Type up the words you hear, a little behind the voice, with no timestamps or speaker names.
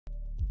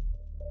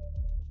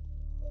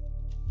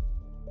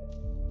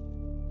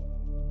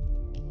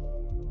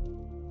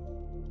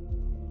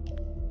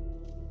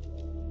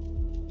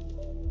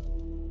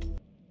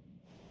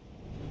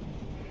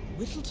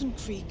Whittleton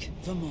Creek,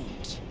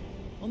 Vermont.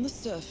 On the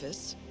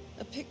surface,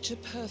 a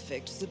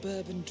picture-perfect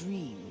suburban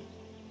dream.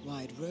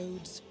 Wide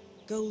roads,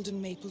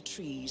 golden maple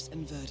trees,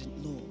 and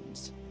verdant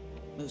lawns.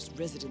 Most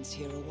residents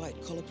here are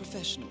white-collar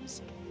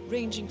professionals,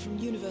 ranging from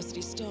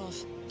university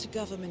staff to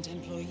government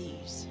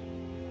employees.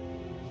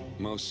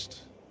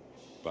 Most,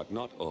 but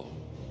not all.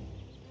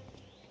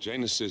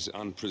 Janus's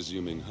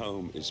unpresuming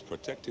home is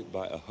protected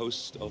by a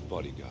host of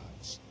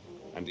bodyguards,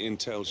 and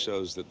intel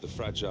shows that the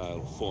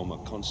fragile former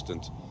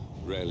constant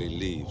rarely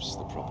leaves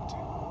the property.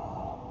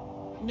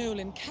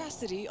 Nolan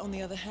Cassidy, on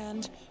the other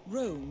hand,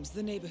 roams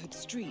the neighborhood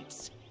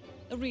streets.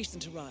 A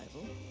recent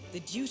arrival, the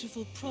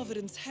dutiful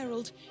Providence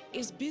Herald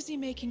is busy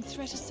making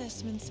threat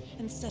assessments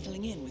and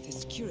settling in with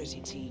his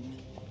security team.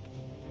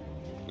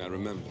 Now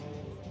remember,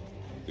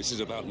 this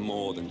is about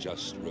more than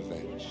just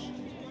revenge.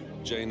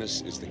 Janus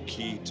is the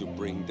key to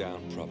bring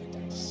down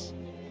Providence.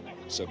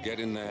 So get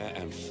in there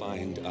and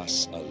find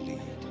us a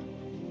lead.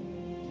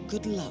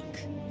 Good luck,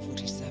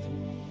 47.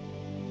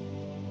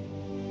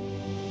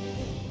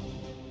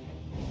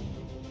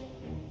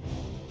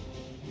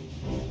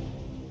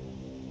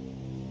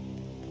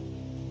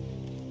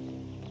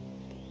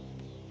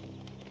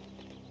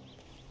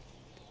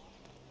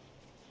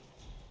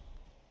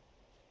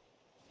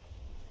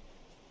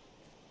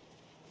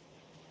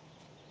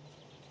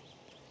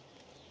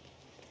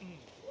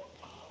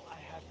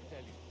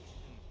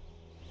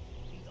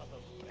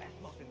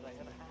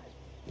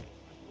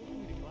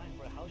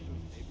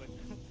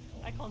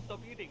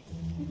 Stop eating.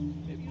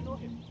 Maybe you know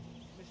him,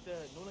 Mr.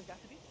 Nolan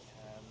Cassidy?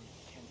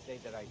 Can't say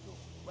that I do.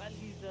 Well,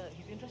 he's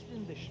interested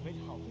in the Schmidt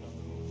house down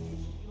the road.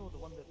 You know, the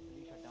one that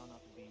police shut down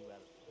after the,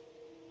 well...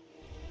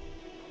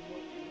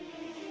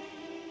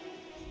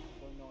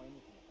 Don't know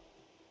anything.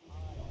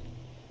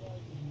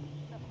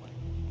 Never mind.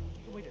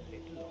 You can wait a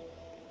little longer.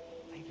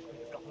 I just put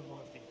a couple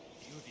more of these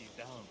beauties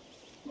down.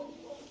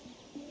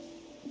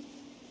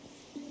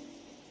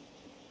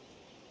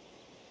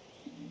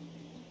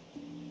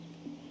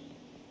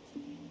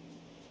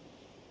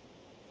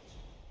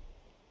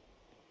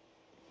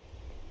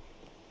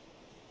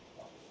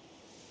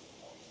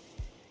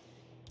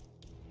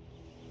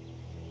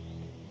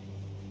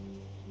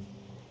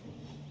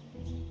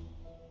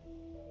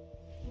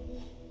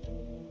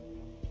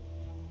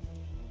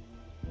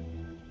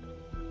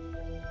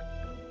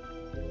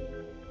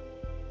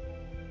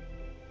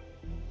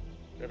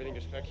 Everything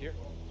to spec here?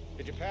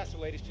 Did you pass the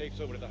latest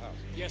tapes over to the house?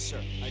 Yes,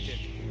 sir, I did.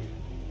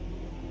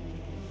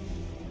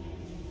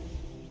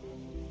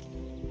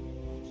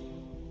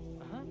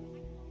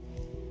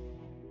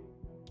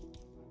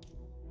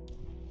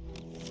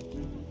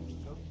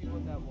 Go see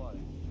what that was.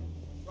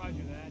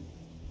 Roger that.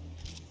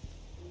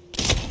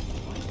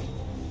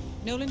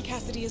 Nolan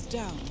Cassidy is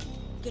down.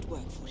 Good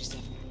work,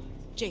 47.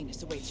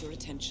 Janus awaits your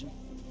attention.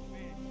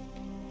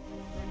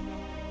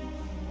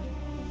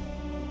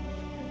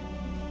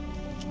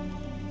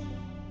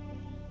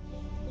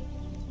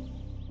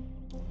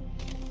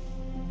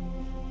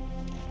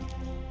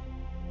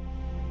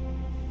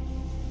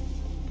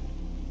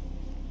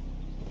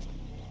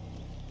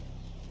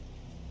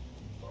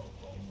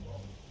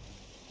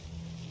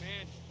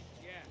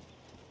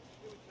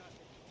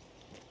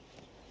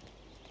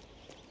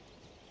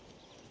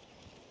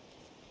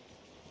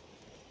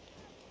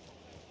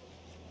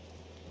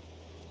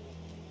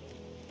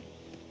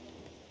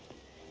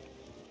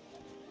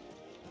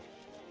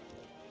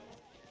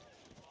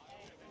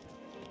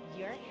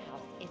 Your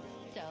house is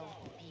so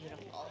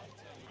beautiful.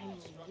 I'm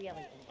really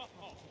impressed.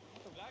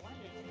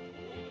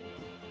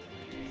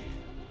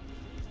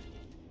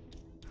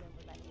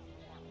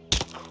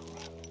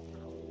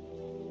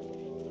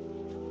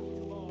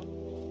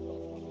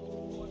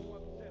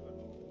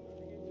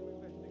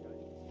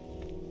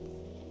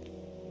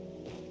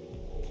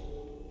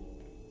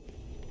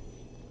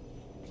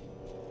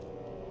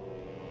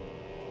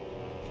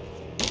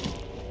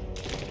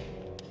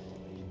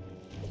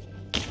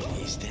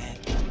 Is that?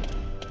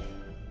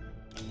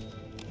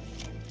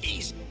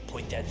 Easy.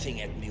 Point that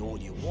thing at me all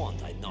you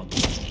want, I'm not.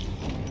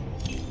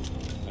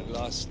 At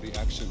last, the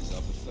actions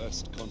of the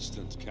first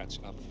constant catch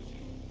up with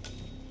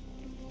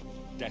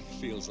you. Death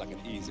feels like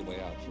an easy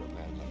way out for a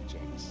man like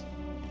Janus.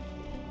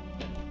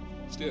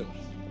 Still,